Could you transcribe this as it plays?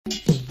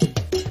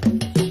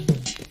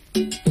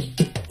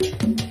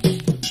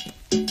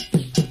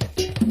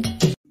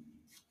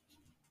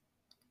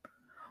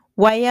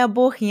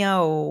Wayabohia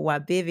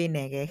wabevi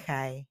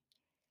negehai.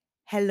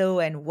 Hello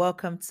and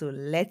welcome to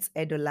Let's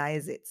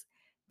Edolize It,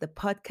 the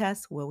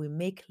podcast where we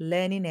make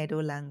learning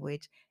Edo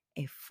language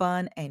a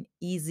fun and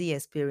easy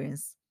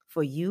experience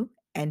for you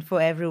and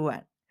for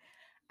everyone.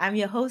 I'm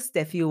your host,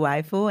 Steffi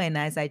Waifo, and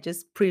as I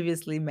just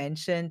previously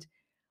mentioned,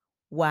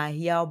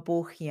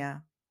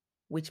 Wayabohia,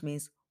 which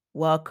means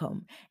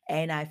welcome.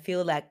 And I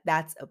feel like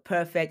that's a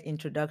perfect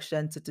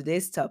introduction to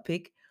today's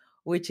topic,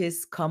 which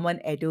is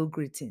common Edo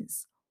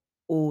greetings.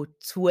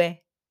 Otuẹ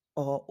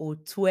or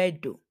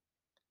Otuedo.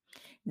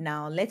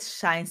 Now let's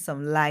shine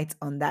some light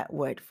on that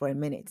word for a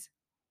minute.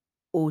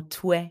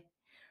 Otuẹ.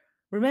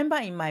 Remember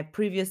in my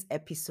previous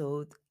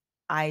episode,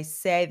 I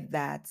said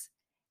that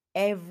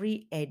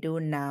every Edo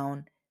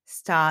noun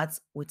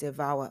starts with a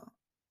vowel.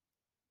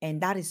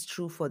 And that is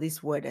true for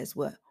this word as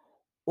well.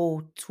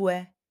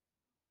 Otuẹ.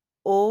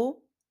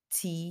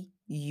 O-T-U-E.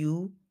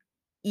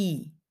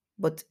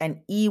 But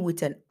an E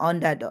with an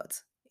underdot.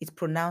 It's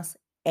pronounced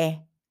E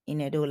in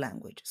Edo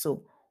language.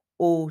 So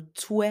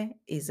Otuẹ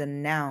is a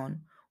noun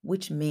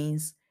which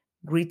means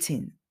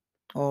greeting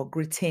or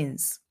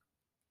greetings.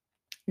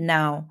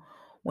 Now,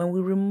 when we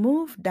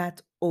remove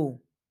that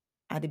O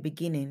at the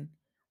beginning,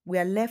 we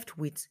are left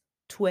with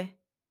twe,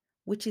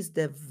 which is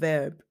the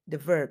verb.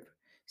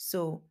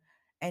 So,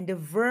 and the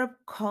verb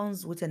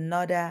comes with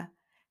another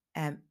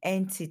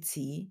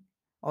entity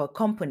or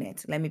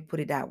component, let me put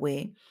it that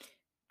way,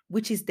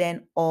 which is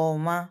then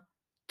Oma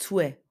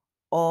Tue.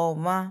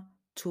 Oma,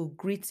 to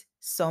greet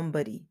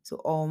somebody.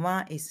 So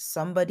Oma is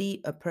somebody,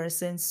 a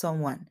person,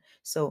 someone.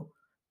 So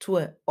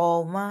Tue,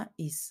 Oma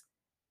is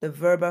the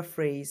verbal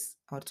phrase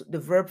or the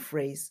verb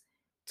phrase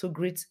to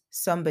greet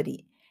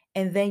somebody.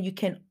 And then you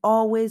can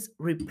always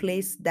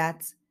replace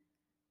that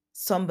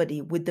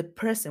somebody with the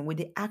person, with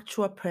the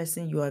actual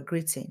person you are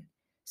greeting.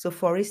 So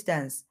for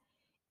instance,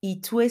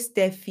 Itwe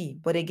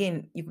Steffi, but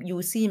again, you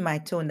will see in my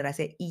tone that I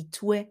say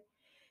Itwe,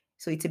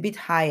 so it's a bit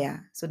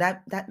higher. So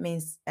that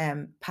means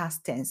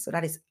past tense. So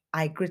that is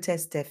I greeted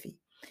Steffi.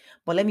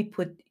 But let me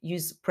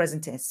use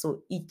present tense.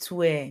 So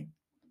Itwe.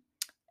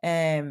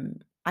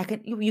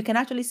 You can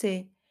actually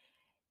say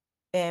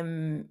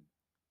Itwa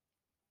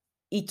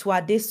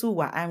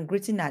Desuwa, I'm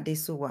greeting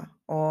Adesuwa,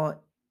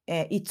 or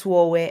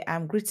Itwowe,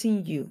 I'm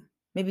greeting you.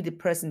 Maybe the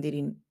person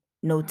didn't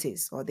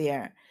notice, or they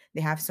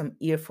have some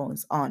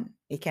earphones on.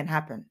 It can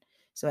happen.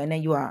 So and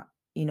then you are,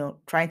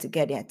 trying to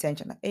get their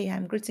attention. Like, hey,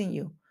 I'm greeting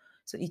you.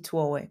 So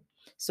Itwowe.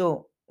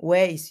 So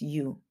where is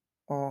you?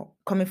 Or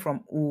coming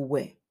from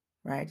Uwe,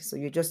 right? So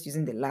you're just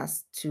using the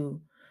last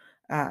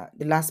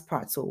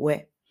part. So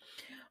where.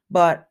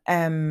 But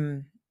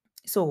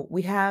so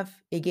we have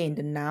again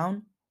the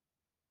noun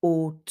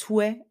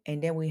Otuẹ,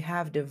 and then we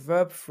have the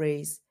verb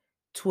phrase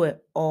tue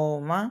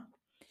oma.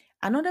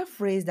 Another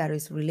phrase that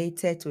is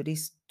related to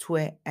this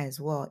tue as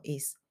well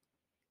is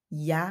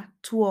ya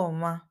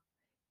tuoma.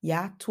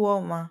 Ya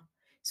tuoma.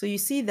 So you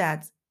see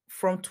that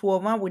from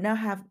tuoma,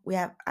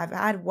 I've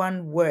add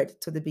one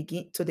word to the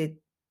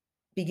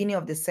beginning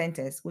of the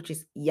sentence, which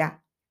is ya.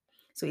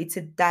 So it's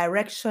a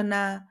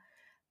directional,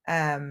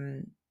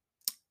 um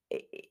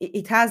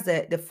it has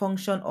the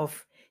function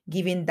of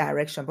giving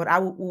direction, but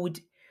we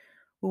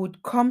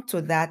would come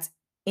to that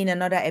in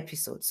another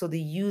episode. So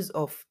the use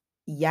of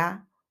ya,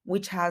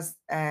 which has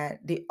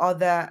the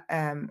other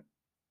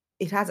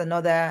it has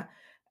another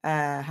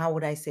how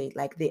would I say it,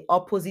 like the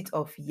opposite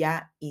of ya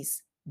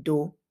is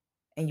do,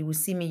 and you will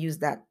see me use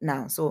that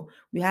now. So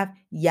we have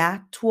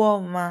ya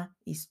tuoma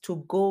is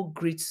to go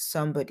greet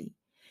somebody.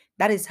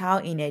 That is how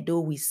in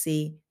Edo we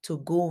say to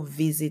go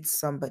visit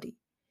somebody.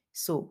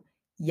 So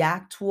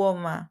ya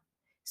tuoma.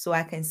 So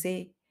I can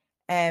say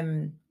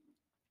Ihia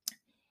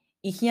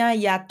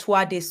ya tu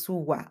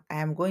Adesuwa.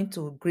 I am going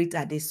to greet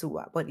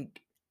Adesuwa, but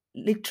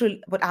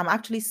I'm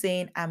actually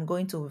saying I'm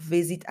going to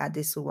visit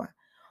Adesuwa,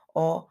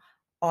 or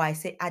I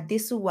say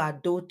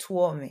Adesuwa do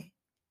tuome.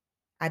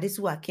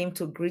 Adesuwa came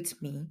to greet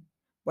me,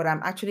 but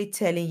I'm actually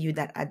telling you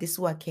that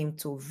Adesuwa came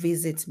to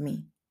visit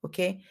me.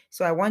 Okay,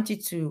 so I want you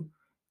to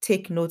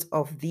take note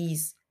of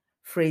these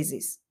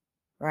phrases,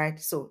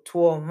 right? So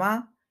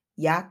tuoma,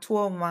 ya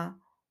tuoma,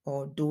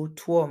 or do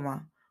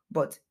tuoma.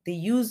 But the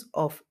use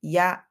of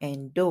ya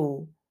and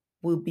do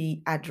will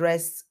be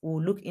addressed.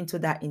 We'll look into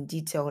that in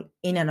detail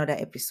in another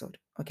episode.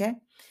 Okay.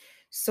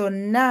 So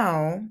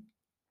now,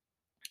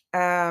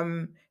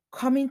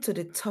 coming to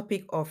the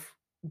topic of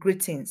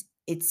greetings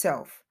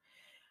itself.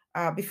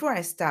 Before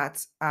I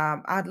start,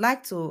 I'd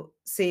like to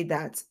say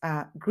that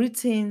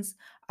greetings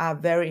are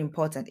very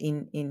important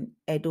in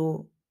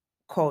Edo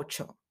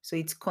culture. So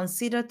it's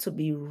considered to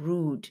be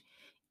rude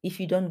if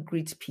you don't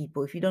greet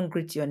people, if you don't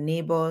greet your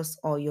neighbors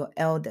or your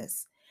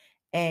elders.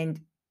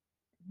 And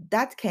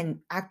that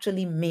can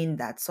actually mean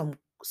that some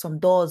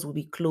doors will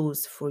be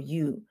closed for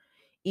you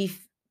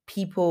if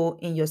people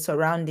in your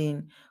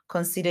surrounding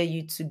consider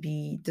you to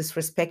be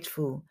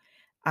disrespectful,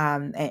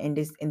 and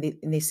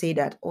they say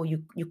that, oh,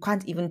 you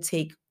can't even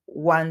take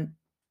one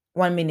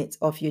minute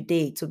of your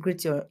day to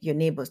greet your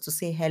neighbors, to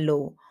say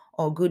hello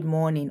or good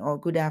morning or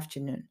good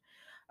afternoon.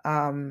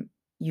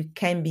 You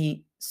can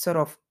be sort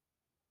of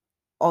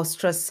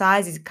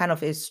ostracize is kind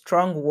of a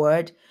strong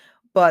word,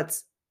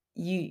 but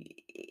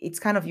it's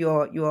kind of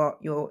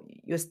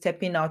you're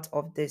stepping out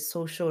of the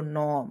social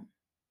norm,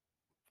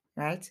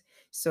 right?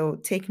 So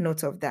take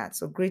note of that.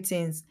 So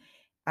greetings,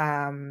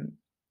 um,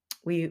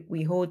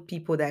 we hold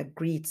people that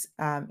greet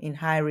in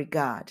high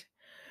regard.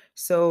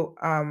 So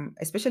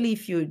especially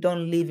if you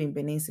don't live in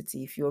Benin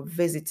City, if you're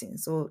visiting,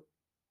 so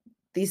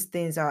these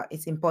things are,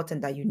 it's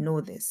important that you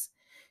know this.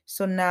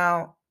 So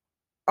now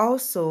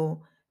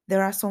also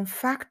there are some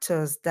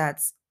factors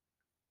that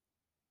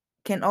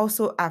can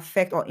also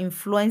affect or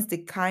influence the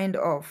kind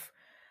of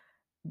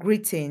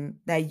greeting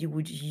that you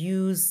would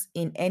use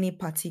in any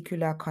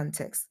particular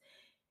context.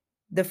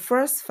 The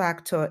first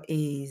factor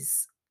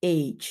is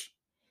age.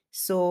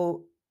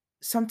 So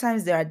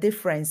sometimes there are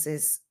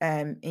differences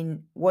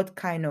in what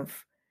kind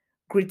of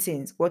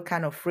greetings, what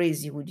kind of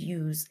phrase you would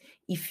use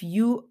if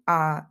you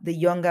are the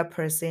younger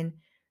person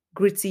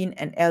greeting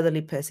an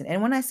elderly person.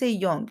 And when I say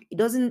young, it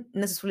doesn't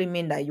necessarily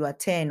mean that you are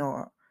 10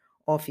 or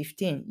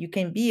 15. You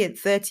can be a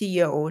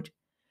 30-year-old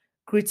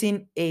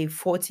greeting a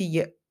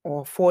 40-year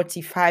or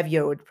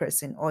 45-year-old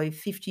person or a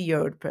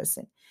 50-year-old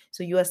person.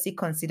 So you are still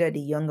considered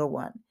the younger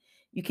one.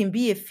 You can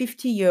be a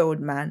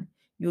 50-year-old man,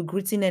 you're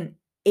greeting an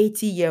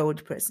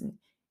 80-year-old person.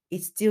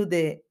 It's still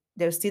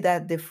there's still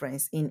that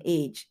difference in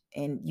age,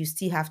 and you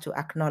still have to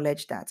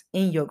acknowledge that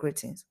in your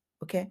greetings.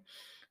 Okay.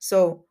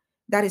 So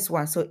that is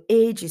one. So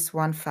age is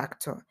one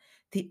factor.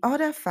 The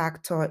other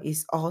factor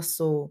is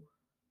also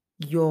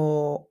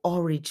your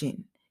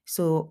origin.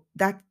 So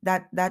that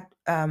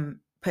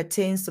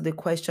pertains to the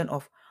question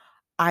of,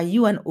 are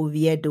you an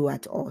Oviedo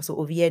at all? So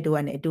Oviedo,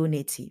 an Edo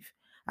native.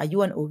 Are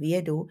you an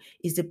Oviedo?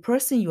 Is the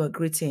person you are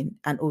greeting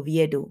an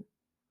Oviedo?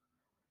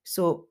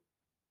 So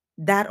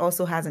that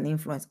also has an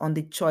influence on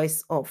the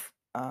choice of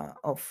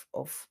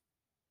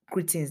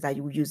greetings that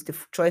you would use, the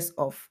choice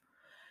of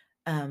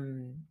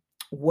um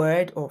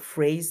word or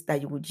phrase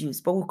that you would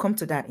use. But we'll come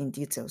to that in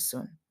detail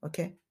soon.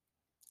 Okay.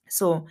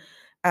 So,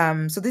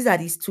 so these are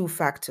these two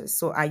factors.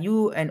 So, are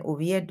you an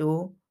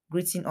Oviedo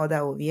greeting other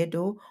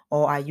Oviedo,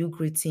 or are you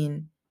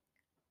greeting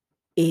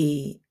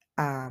a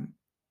um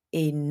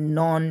a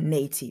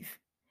non-native?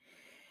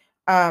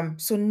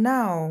 So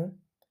now,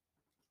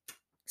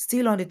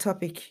 still on the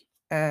topic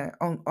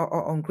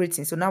on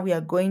greetings. So now we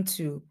are going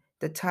to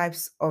the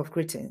types of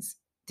greetings,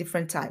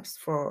 different types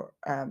for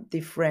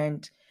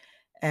different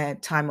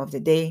time of the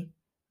day,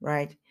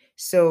 right?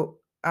 So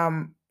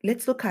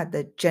let's look at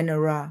the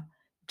general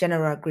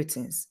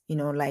greetings,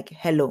 like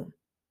hello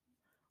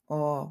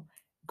or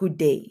good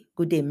day,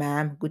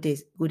 ma'am, good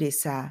day,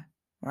 sir,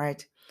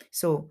 right?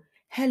 So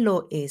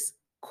hello is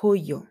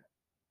koyo,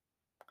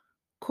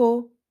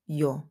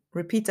 koyo.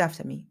 Repeat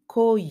after me,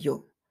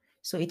 koyo.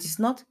 So it is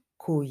not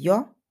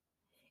koyo,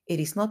 it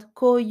is not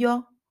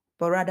koyo,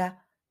 but rather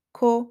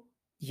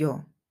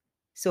koyo.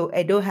 So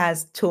Edo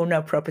has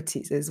tonal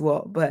properties as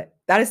well, but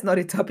that is not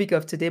the topic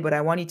of today, but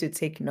I want you to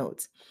take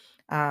note.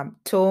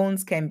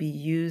 Tones can be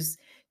used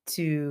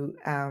to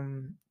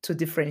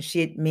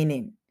differentiate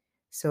meaning.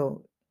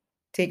 So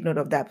take note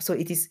of that. So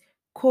it is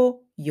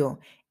koyo.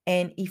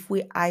 And if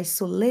we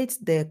isolate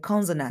the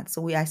consonant,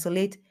 so we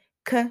isolate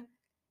k,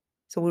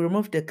 so we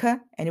remove the k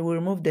and we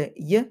remove the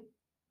y,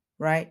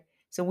 right?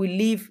 So we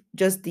leave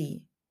just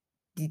the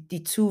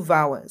two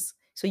vowels.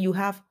 So you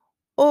have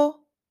o.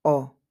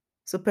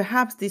 So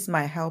perhaps this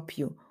might help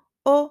you.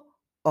 O.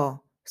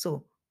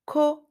 So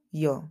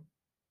koyo.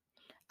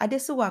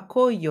 Adesuwa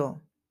koyo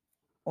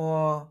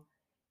or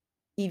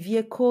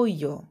Ivie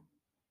koyo.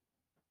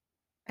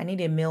 I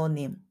need a male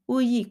name.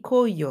 Uyi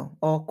koyo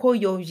or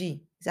koyoji.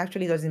 It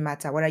actually doesn't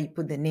matter whether you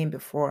put the name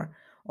before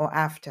or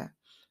after.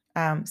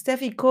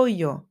 Steffi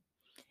koyo.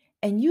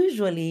 And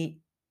usually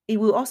it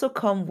will also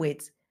come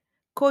with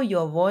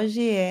koyo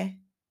voje,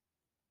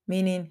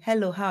 meaning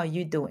hello, how are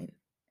you doing?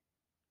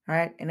 All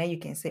right. And then you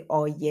can say,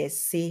 oh yes,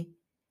 see,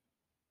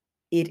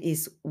 it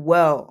is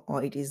well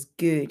or it is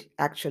good.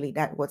 Actually,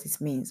 that's what it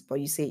means. But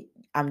you say,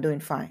 I'm doing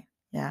fine.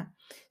 Yeah.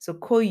 So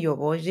koyo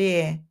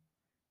voje,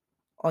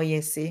 oh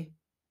yes, see,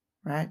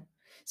 right?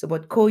 So,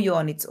 but koyo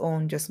on its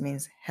own just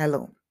means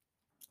hello.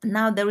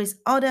 Now there is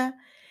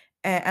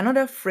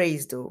another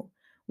phrase though,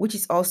 which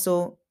is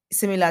also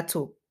similar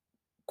to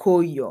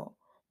koyo,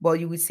 but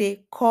you would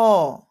say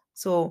ko.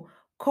 So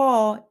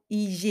ko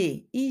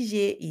ije.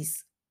 Ije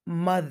is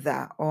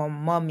mother or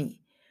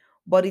mommy,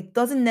 but it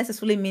doesn't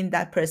necessarily mean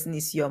that person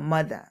is your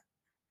mother.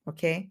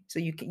 Okay, so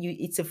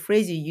it's a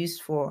phrase you use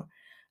for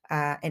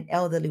an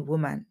elderly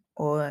woman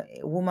or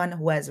a woman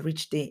who has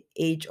reached the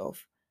age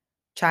of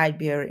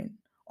childbearing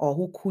or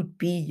who could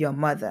be your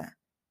mother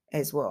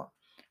as well,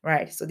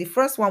 right? So the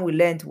first one we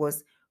learned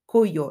was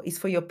koyo is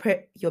for your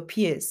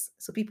peers,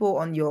 so people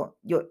on your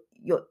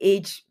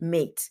age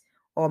mate,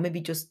 or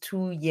maybe just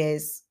 2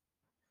 years.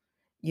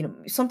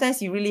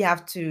 Sometimes you really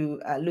have to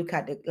look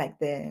at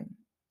the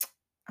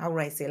how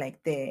would I say,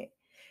 like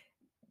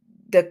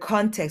the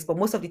context, but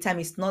most of the time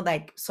it's not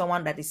like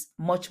someone that is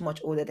much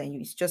older than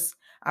you. It's just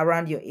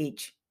around your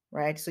age,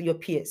 right? So your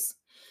peers.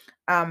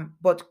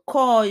 But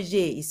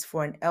koje is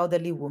for an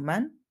elderly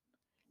woman,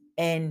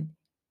 And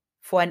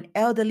for an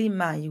elderly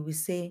man, you will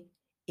say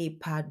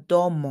epa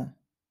domo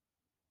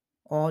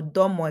or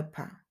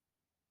domoepa.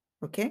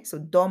 Okay, so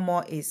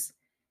domo is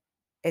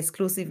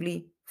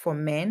exclusively for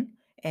men,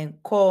 and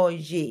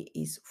koje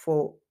is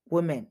for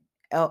women,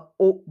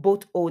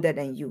 both older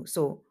than you.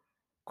 So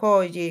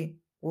koje,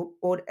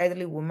 old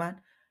elderly woman,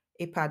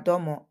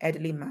 epadomo,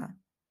 elderly man,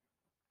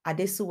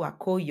 adesuwa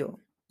koyo,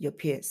 your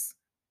peers.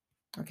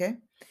 Okay,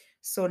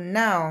 so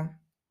now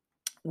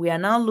we are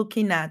now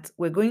looking at,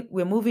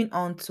 we're moving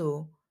on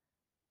to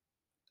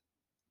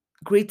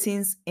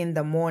greetings in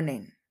the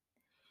morning.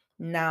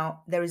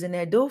 Now there is an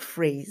Edo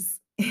phrase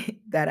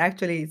that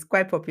actually is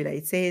quite popular.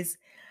 It says,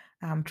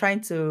 I'm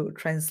trying to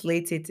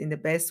translate it in the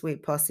best way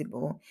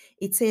possible.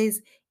 It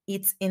says,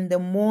 it's in the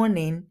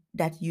morning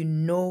that you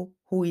know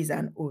who is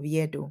an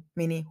Oviedo,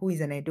 meaning who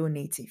is an Edo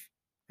native.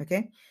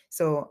 Okay.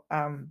 So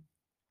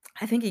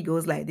I think it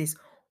goes like this.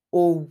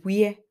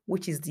 Owie,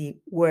 which is the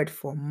word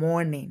for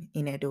morning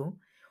in Edo.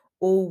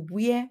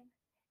 Owie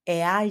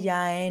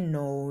eaya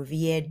no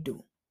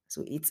Oviedo.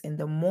 So it's in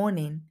the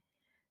morning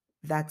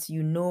that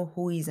you know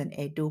who is an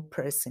Edo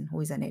person, who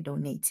is an Edo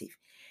native.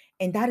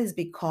 And that is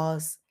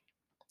because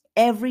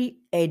every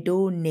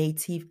Edo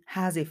native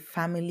has a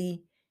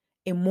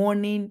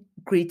morning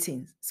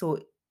greeting. So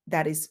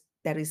that is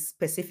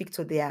specific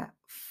to their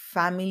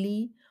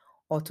family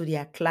or to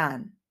their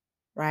clan,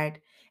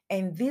 right?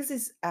 And this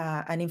is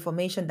an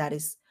information that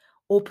is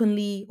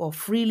openly or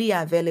freely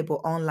available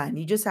online.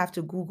 You just have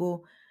to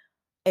Google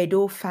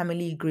Edo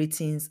family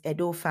greetings,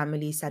 Edo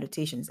family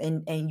salutations,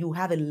 and you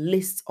have a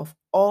list of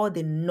all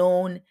the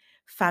known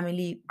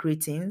family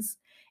greetings.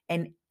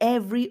 And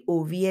every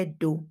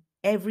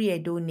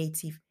Edo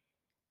native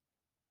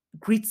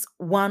greets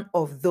one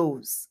of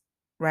those,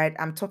 right?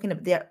 I'm talking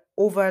about, there are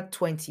over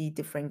 20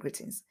 different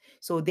greetings.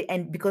 So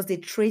and because they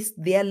trace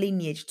their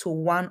lineage to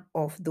one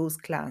of those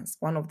clans,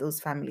 one of those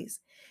families.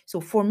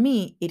 So for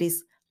me, it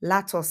is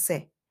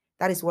Latose.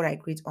 That is what I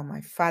greet on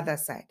my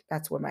father's side.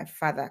 That's where my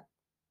father,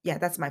 yeah,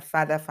 that's my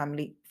father's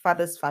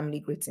family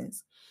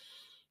greetings.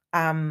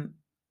 Um,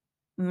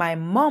 my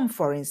mom,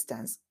 for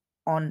instance,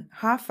 on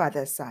her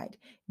father's side,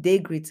 they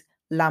greet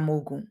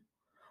Lamogun.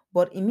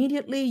 But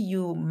immediately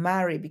you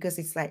marry, because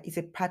it's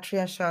a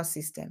patriarchal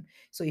system.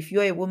 So if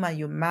you're a woman,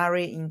 you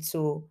marry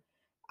into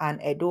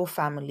an Edo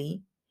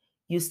family,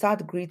 you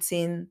start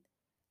greeting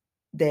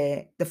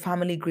the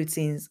family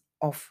greetings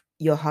of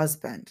your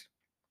husband.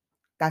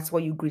 That's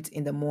what you greet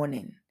in the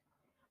morning.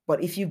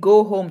 But if you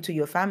go home to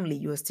your family,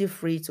 you're still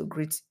free to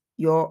greet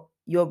your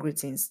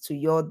greetings to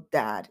your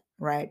dad,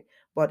 right?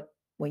 But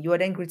when you're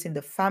then greeting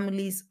the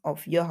families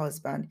of your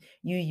husband,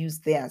 you use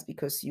theirs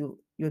because you're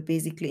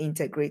basically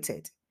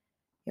integrated,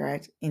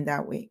 right? In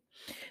that way.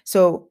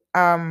 So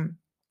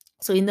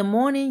in the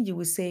morning you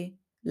will say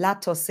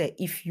Latose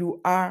if you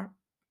are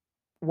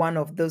one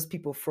of those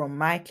people from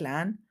my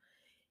clan.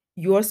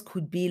 Yours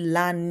could be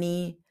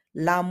Lani,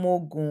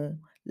 Lamogun,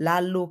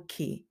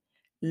 Laloke,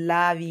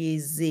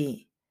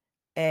 Lavieze,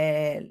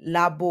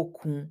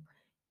 Labokun.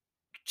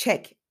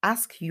 Check,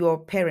 ask your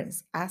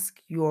parents,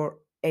 ask your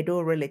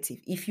Edo relative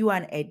if you are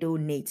an Edo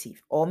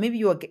native, or maybe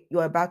you're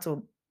about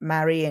to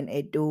marry an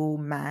Edo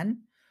man.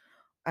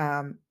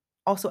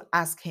 Also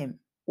ask him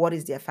what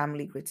is their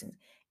family greetings,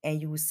 and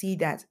you will see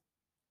that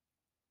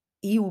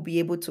he will be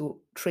able to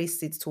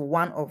trace it to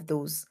one of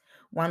those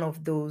one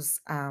of those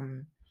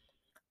on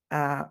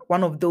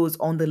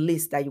the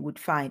list that you would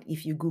find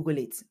if you Google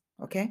it.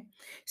 Okay,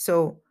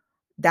 so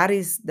that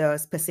is the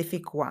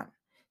specific one.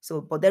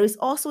 So, but there is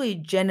also a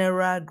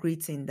general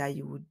greeting that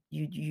you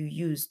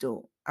use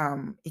though.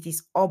 It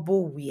is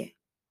obowie.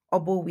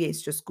 Obowie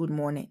is just good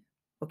morning.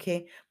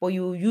 Okay, but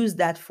you use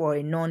that for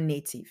a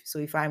non-native. So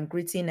if I'm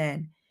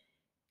greeting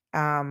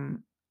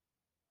um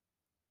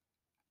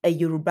a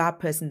Yoruba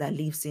person that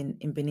lives in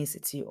Benin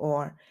City,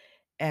 or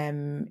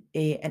an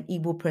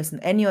Igbo person,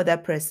 any other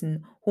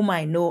person whom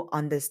I know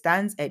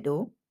understands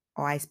Edo,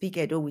 or I speak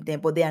Edo with them,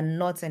 but they are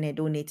not an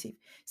Edo native.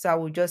 So I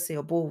will just say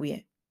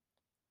Obowie.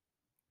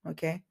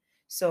 Okay.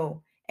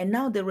 So, and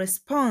now the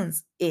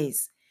response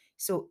is,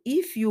 so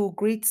if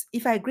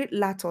I greet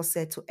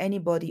Latose to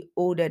anybody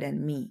older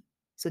than me,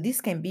 so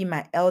this can be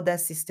my elder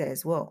sister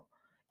as well,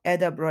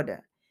 elder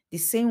brother, the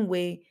same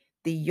way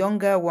the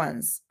younger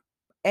ones,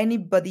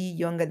 anybody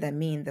younger than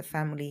me in the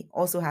family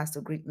also has to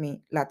greet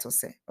me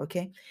Latose.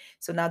 Okay.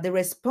 So now the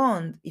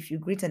response, if you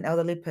greet an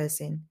elderly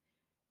person,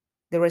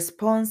 the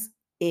response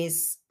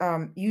is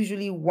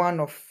usually one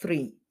of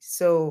three.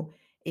 So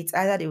it's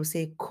either they will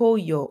say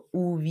koyo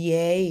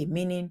uvie,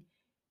 meaning,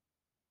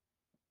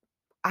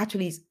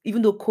 actually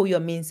even though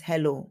koyo means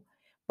hello,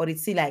 but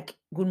it's still like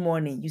good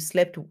morning. You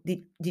slept,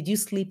 did you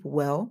sleep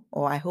well?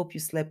 Or I hope you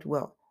slept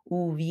well.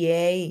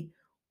 Uvie,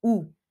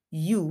 u,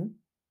 you,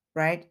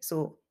 right?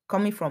 So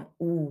coming from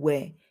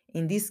uwe.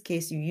 In this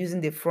case, you're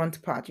using the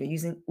front part, you're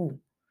using u.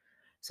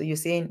 So you're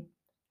saying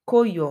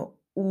koyo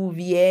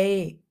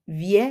uvie.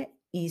 Vie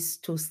is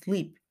to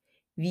sleep.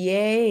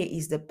 Vie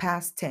is the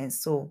past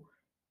tense, so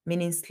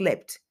meaning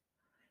slept.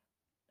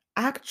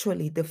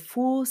 Actually, the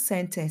full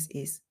sentence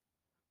is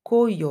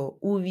Koyo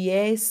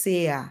uvie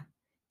sea.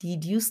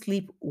 Did you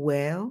sleep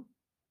well?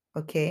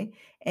 Okay.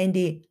 And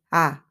the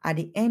at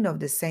the end of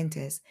the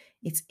sentence,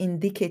 it's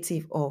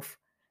indicative of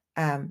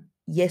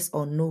yes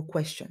or no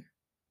question.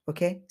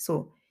 Okay.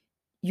 So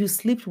you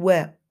slept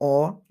well,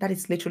 or that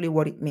is literally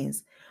what it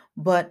means.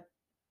 But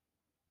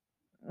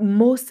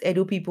most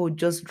Edo people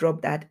just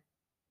drop that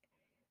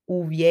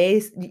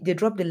uvie, they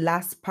drop the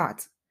last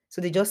part.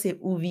 So they just say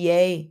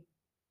uvie.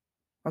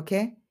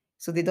 Okay.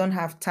 So they don't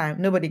have time.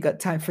 Nobody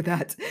got time for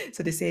that.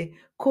 So they say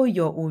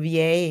koyo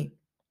uvie.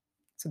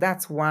 So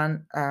that's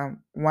one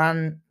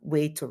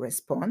way to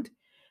respond.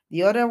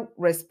 The other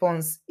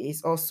response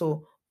is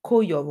also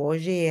koyo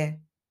voje.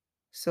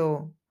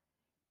 So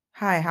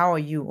hi, how are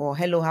you? Or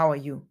hello, how are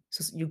you?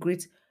 So you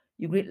greet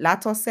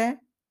latose.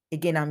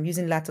 Again, I'm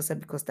using latose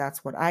because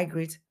that's what I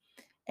greet.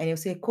 And you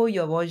say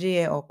koyo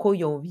voje or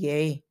koyo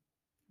vie,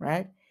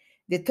 right?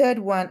 The third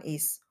one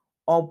is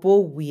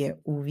obo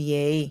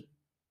uvie.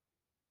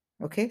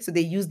 Okay, so they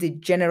use the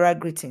general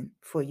greeting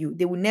for you.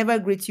 They will never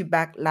greet you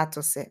back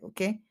latose.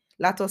 Okay,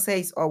 latose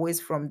is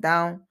always from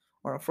down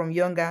or from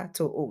younger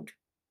to old.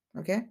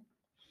 Okay,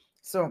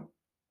 so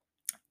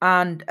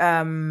and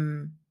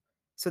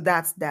so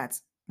that's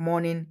that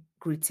morning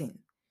greeting.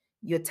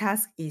 Your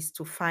task is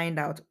to find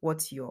out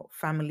what your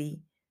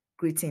family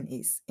greeting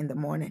is in the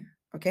morning.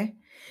 Okay,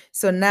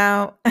 so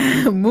now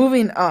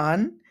moving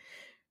on,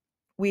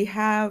 we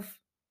have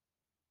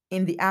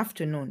in the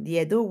afternoon. The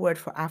Edo word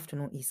for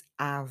afternoon is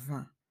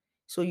avant.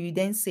 So you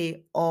then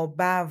say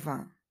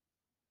obava,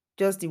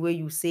 just the way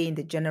you say in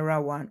the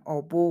general one,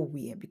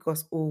 obowie,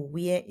 because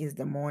owie is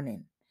the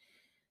morning.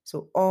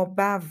 So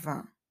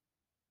obava.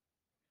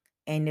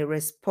 And the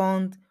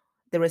response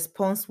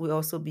will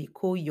also be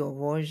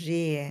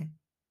koyovoje,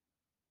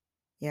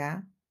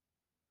 yeah,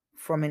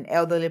 from an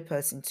elderly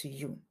person to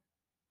you.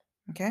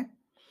 Okay.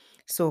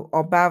 So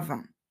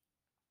obava.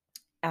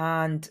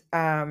 And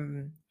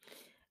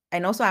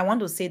also I want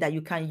to say that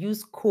you can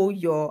use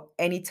koyo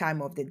any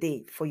time of the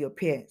day for your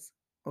peers.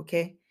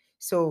 Okay.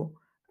 So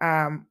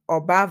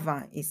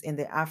obava is in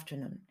the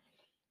afternoon.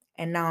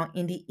 And now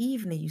in the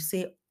evening you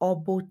say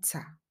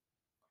obota,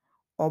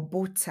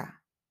 obota,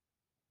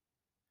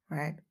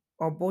 right?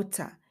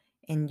 Obota.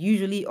 And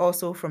usually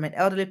also from an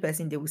elderly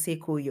person, they will say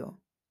koyo.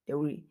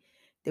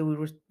 They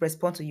will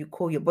respond to you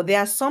koyo. But there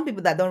are some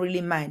people that don't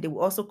really mind. They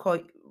will also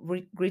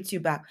greet you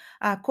back.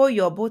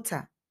 Koyo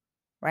bota,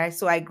 right?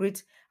 So I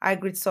greet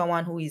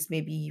someone who is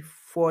maybe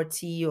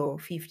 40 or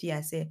 50.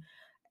 I say,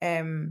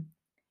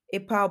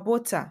 epa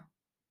bota,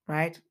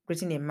 right?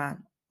 Greeting a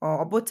man.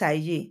 Or obota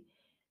ye,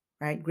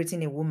 right?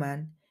 Greeting a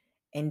woman.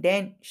 And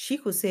then she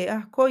could say,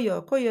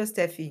 koyo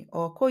Steffi,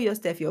 or koyo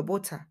Steffi or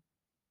bota.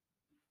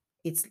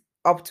 It's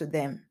up to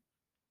them.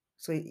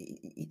 So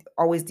it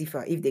always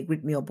differ if they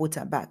greet me or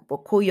Bota back,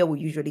 but Koya will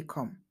usually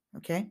come.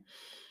 Okay.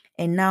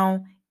 And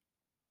now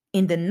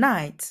in the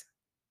night,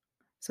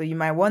 so you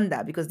might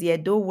wonder because the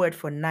Edo word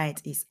for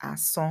night is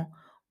ason,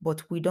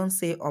 but we don't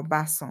say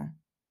obason.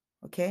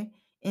 Okay.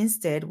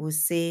 Instead, we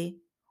say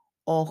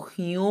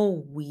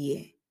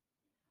ohiowie,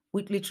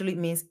 which literally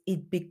means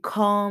it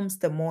becomes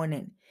the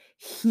morning.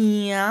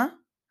 Here,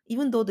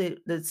 even though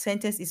the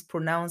sentence is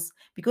pronounced,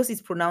 because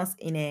it's pronounced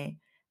in a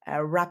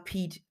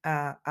rapid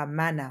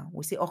manner,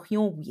 we say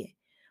ohiowie,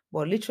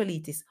 but literally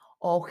it is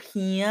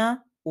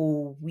ohia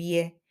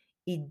owie.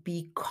 It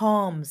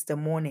becomes the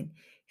morning.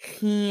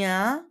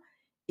 Here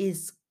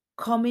is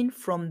coming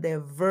from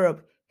the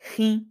verb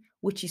hin,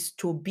 which is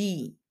to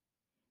be.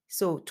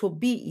 So to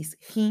be is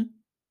he.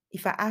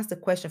 If I ask the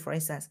question, for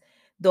instance,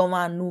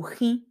 Doma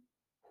nuhi,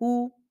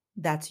 who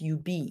that you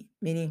be,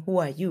 meaning who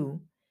are you?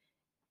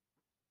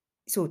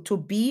 So to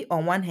be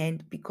on one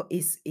hand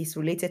because is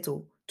related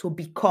to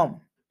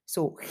become.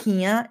 So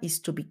here is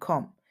to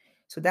become.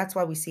 So that's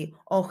why we say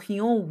oh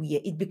here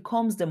it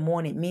becomes the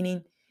morning,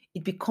 meaning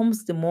it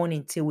becomes the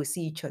morning till we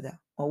see each other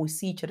or we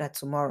see each other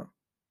tomorrow,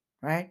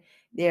 right?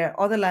 There are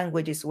other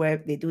languages where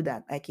they do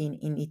that, like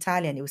in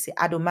Italian, they will say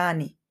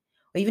adomani,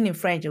 or even in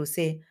French, they will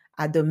say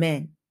à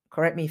demain.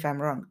 Correct me if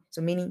I'm wrong.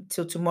 So meaning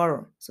till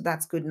tomorrow. So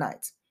that's good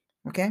night.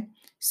 Okay.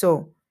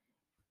 So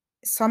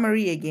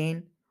summary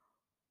again.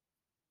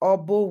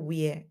 Obo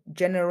wear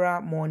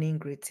general morning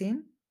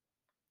greeting,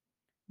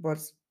 but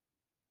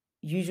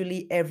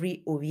usually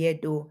every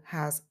Oviedo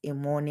has a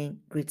morning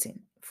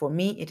greeting. For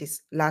me, it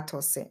is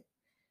Latose.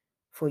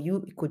 For you,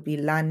 it could be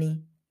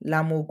Lani,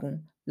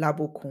 Lamogun,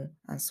 Labokun,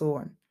 and so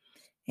on.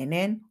 And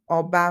then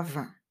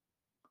Obava,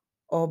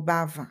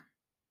 Obava,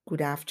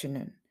 good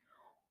afternoon.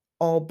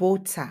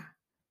 Obota,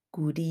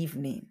 good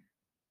evening.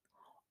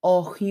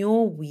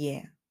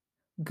 Ohiowie,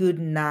 good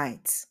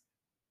night.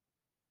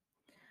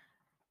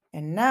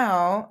 And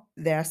now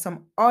there are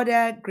some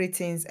other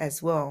greetings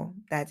as well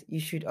that you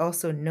should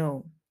also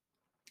know.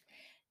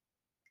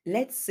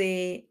 Let's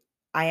say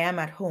I am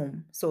at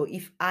home. So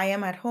if I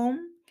am at home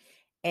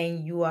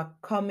and you are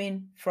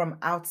coming from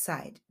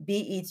outside,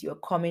 be it you're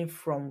coming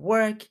from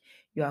work,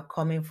 you are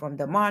coming from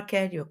the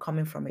market, you're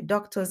coming from a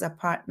doctor's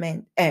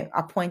appointment,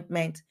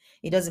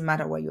 it doesn't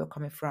matter where you're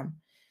coming from.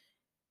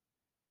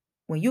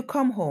 when you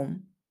come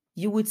home,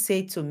 you would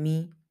say to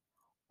me,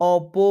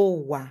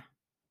 Obowa.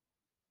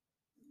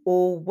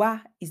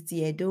 Owa is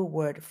the Edo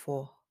word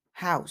for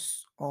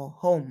house or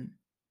home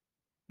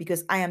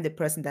because I am the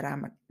person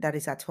that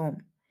is at home.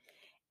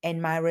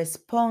 And my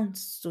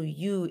response to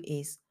you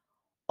is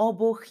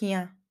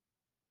Obohia.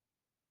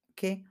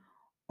 Okay?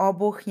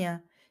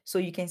 Obohia. So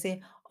you can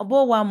say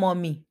Obowa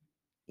mommy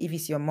if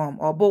it's your mom,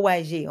 or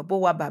Obowa je,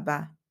 Obowa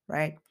baba,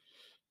 right?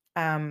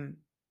 Um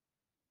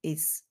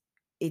it's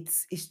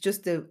it's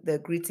just the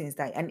greetings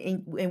that, and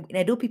in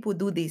Edo people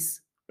do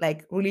this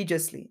like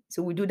religiously,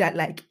 so we do that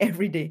like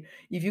every day.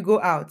 If you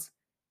go out,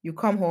 you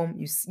come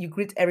home, you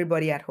greet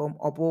everybody at home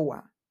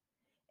obowa,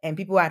 and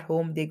people at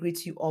home they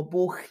greet you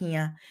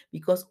obohia,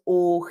 because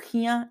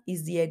ohia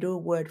is the Edo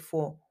word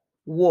for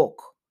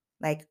walk,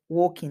 like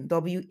walking,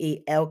 walk,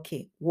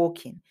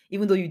 walking,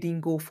 even though you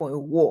didn't go for a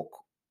walk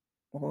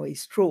or a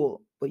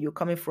stroll, but you're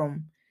coming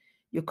from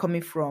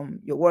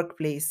your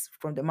workplace,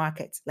 from the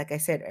market, like I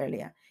said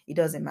earlier. It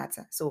doesn't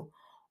matter. So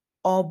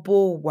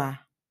obowa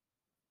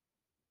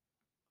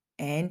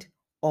and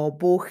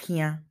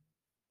obohia,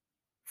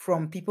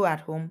 from people at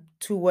home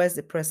towards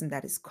the person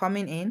that is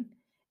coming in.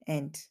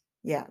 And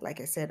yeah, like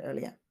I said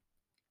earlier.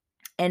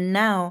 And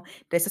now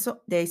there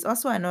is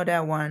also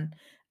another one,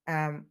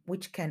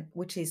 which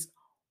is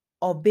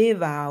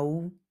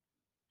obevau.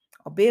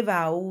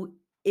 Obevau,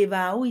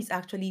 evau is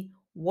actually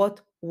what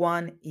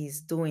one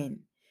is doing.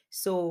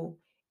 So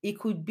it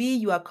could be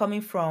you are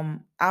coming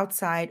from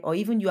outside, or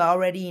even you are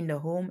already in the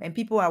home and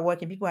people are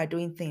working, people are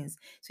doing things.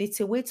 So it's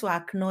a way to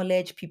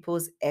acknowledge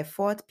people's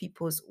effort,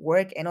 people's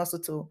work, and also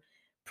to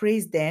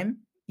praise them.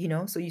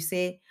 So you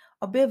say,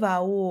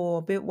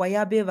 Obevau,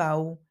 waya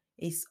bevau,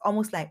 is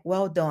almost like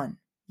well done,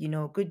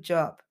 good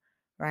job,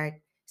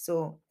 right?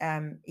 So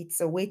it's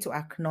a way to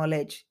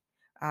acknowledge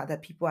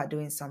that people are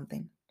doing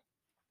something.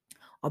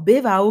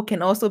 Obevao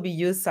can also be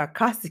used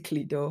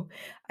sarcastically, though.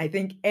 I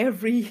think I've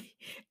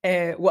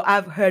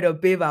heard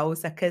Obevao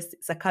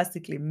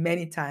sarcastically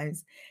many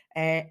times.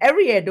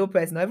 Every Edo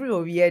person, every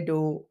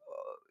Oviedo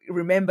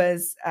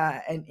remembers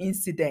an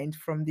incident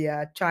from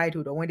their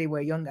childhood or when they were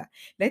younger.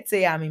 Let's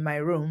say I'm in my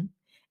room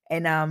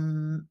and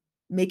I'm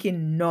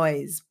making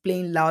noise,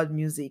 playing loud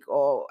music,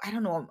 or I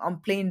don't know,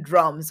 I'm playing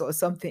drums or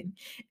something,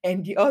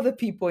 and the other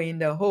people in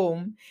the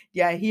home,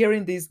 they are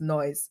hearing this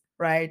noise,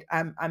 right?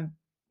 I'm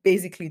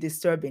basically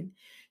disturbing.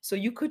 So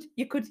you could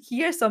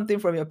hear something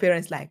from your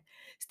parents like,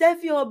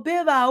 Steffi or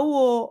Beva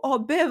or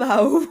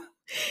Beva.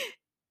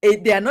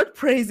 They are not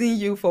praising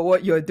you for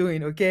what you're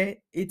doing,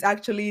 okay? It's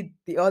actually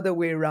the other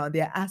way around.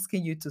 They're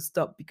asking you to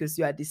stop because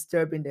you are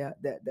disturbing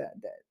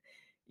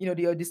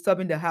you're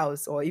disturbing the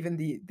house or even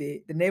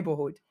the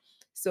neighborhood.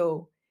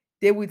 So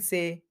they would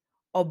say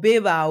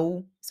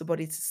obevau, so but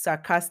it's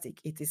sarcastic.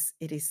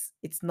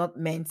 It's not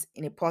meant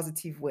in a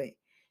positive way.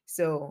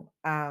 So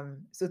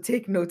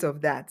take note of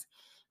that.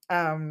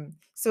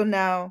 So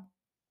now,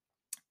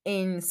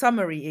 in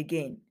summary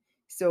again,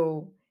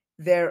 so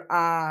there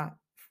are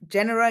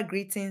general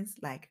greetings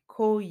like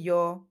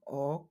koyo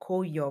or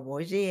koyo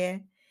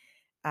woje,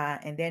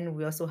 and then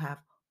we also have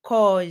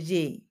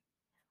koje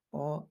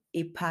or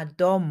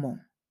ipadomo,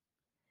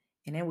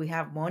 and then we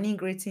have morning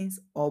greetings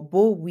or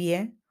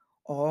bowie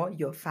or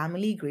your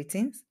family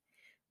greetings.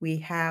 We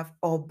have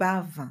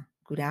obava,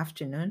 good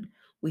afternoon.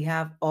 We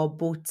have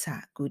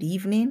obota, good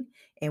evening,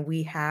 and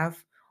we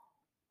have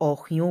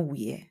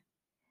ohyonwie.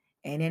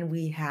 And then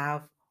we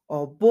have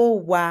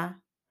Obowa,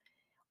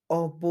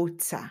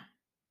 Obota,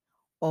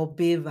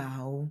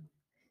 Obevao.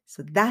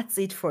 So that's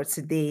it for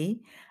today.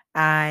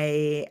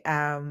 I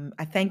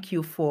thank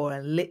you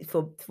for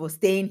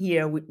staying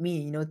here with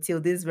me,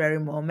 till this very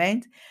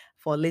moment,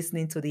 for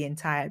listening to the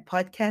entire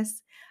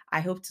podcast.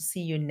 I hope to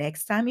see you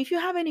next time. If you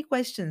have any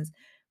questions,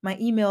 my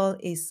email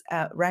is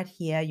right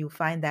here. You'll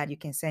find that you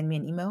can send me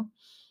an email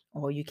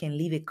or you can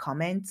leave a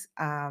comment.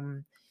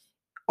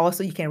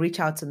 Also, you can reach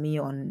out to me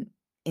on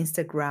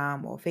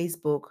Instagram or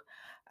Facebook.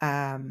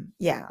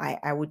 Yeah,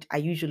 I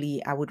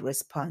would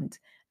respond,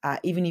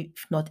 even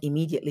if not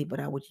immediately, but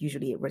I would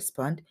usually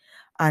respond.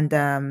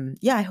 And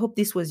yeah, I hope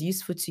this was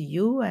useful to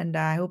you, and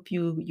I hope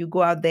you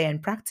go out there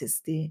and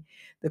practice the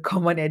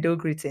common Edo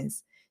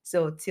greetings.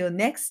 So till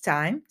next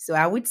time. So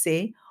I would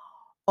say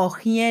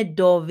Ohie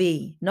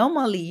dove.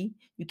 Normally,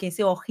 you can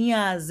say Ohie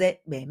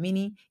azekbe,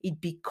 meaning it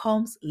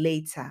becomes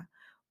later.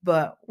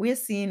 But we're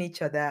seeing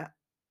each other.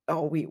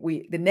 Or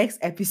we the next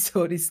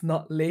episode is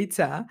not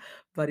later,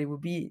 but it will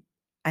be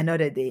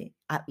another day,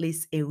 at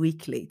least a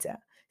week later.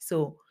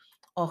 So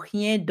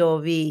Ohie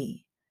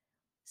dove.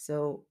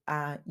 So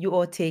you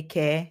all take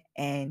care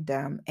and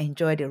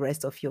enjoy the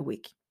rest of your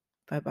week.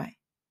 Bye bye.